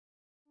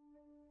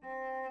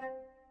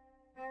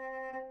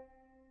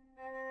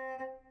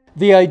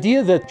The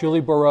idea that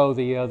Julie Baroh,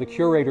 the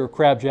curator of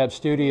Krab Jab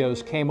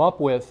Studios, came up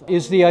with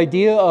is the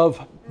idea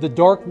of the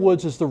dark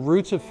woods as the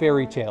roots of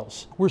fairy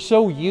tales. We're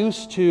so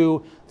used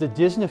to the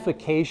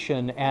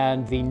Disneyfication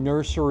and the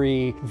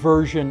nursery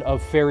version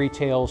of fairy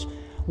tales,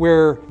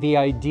 where the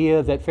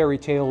idea that fairy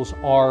tales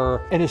are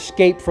an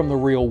escape from the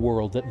real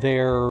world, that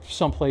they're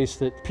someplace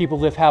that people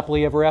live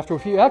happily ever after.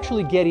 If you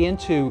actually get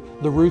into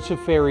the roots of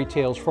fairy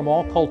tales from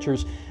all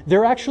cultures,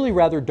 they're actually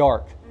rather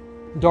dark.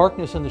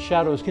 Darkness and the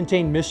shadows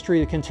contain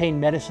mystery, they contain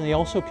medicine, they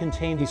also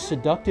contain these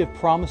seductive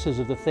promises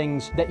of the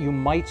things that you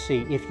might see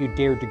if you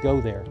dared to go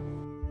there.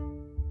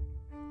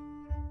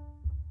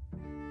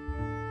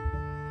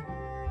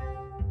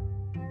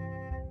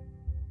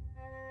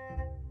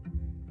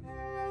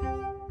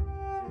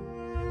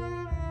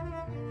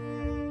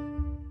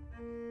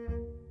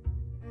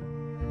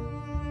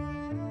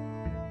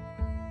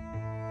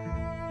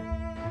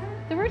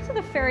 The roots of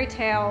the fairy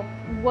tale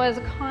was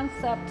a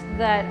concept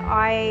that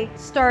I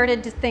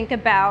started to think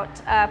about.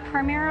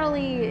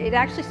 Primarily, it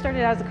actually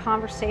started as a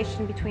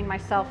conversation between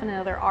myself and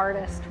another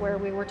artist where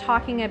we were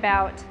talking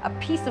about a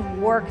piece of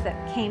work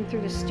that came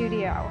through the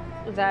studio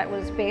that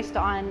was based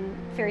on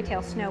fairy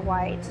tale Snow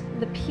White.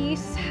 The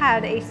piece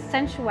had a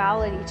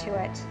sensuality to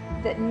it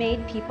that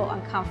made people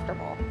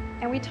uncomfortable.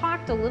 And we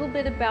talked a little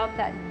bit about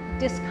that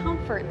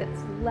discomfort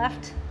that's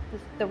left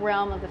the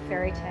realm of the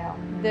fairy tale.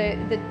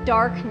 The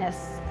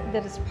darkness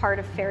that is part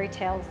of fairy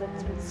tales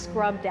that's been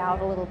scrubbed out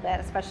a little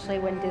bit, especially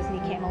when Disney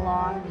came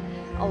along.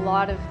 A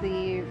lot of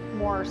the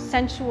more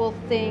sensual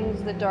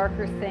things, the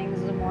darker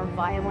things, the more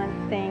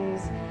violent things,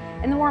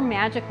 and the more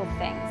magical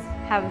things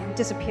have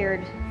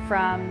disappeared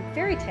from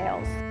fairy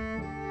tales.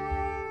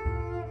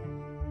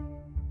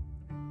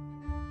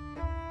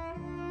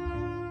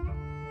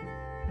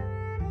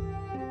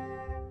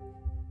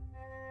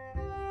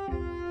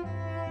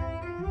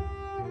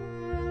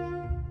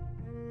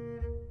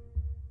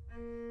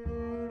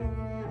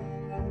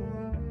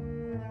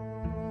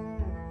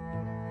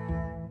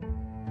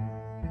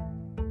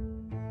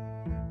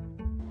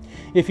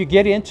 If you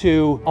get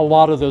into a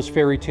lot of those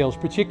fairy tales,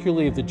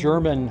 particularly the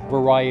German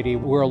variety,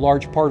 where a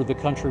large part of the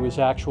country was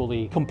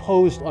actually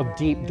composed of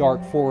deep,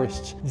 dark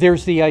forests,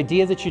 there's the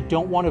idea that you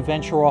don't want to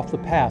venture off the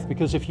path,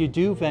 because if you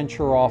do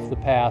venture off the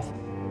path,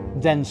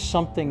 then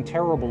something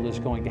terrible is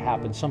going to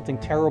happen. Something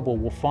terrible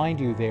will find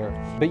you there.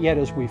 But yet,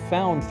 as we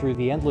found through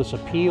the endless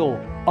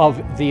appeal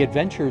of the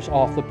adventures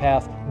off the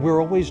path,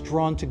 we're always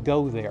drawn to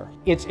go there.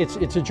 It's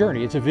a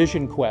journey, it's a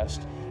vision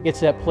quest. It's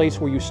that place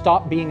where you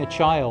stop being a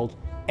child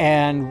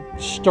and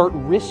start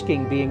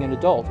risking being an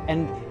adult.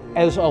 And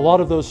as a lot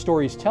of those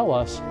stories tell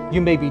us,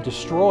 you may be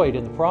destroyed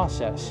in the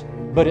process,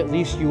 but at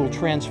least you will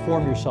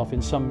transform yourself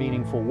in some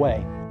meaningful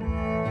way.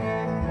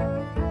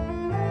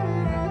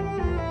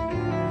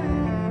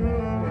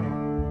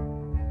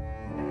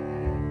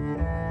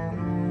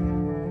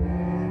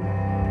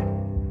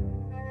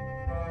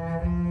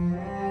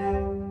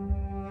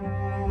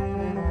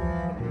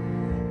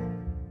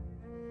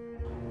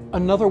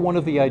 Another one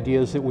of the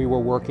ideas that we were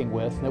working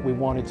with, that we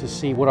wanted to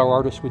see what our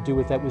artists would do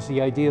with that, was the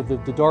idea of the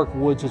dark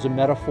woods as a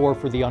metaphor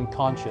for the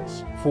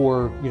unconscious,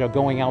 for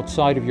going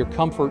outside of your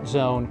comfort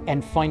zone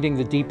and finding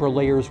the deeper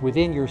layers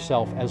within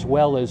yourself as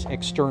well as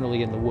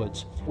externally in the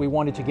woods. We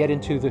wanted to get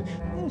into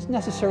not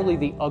necessarily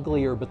the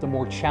uglier, but the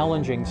more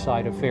challenging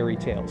side of fairy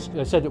tales.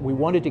 I said that we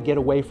wanted to get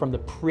away from the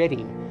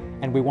pretty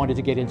and we wanted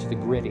to get into the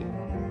gritty.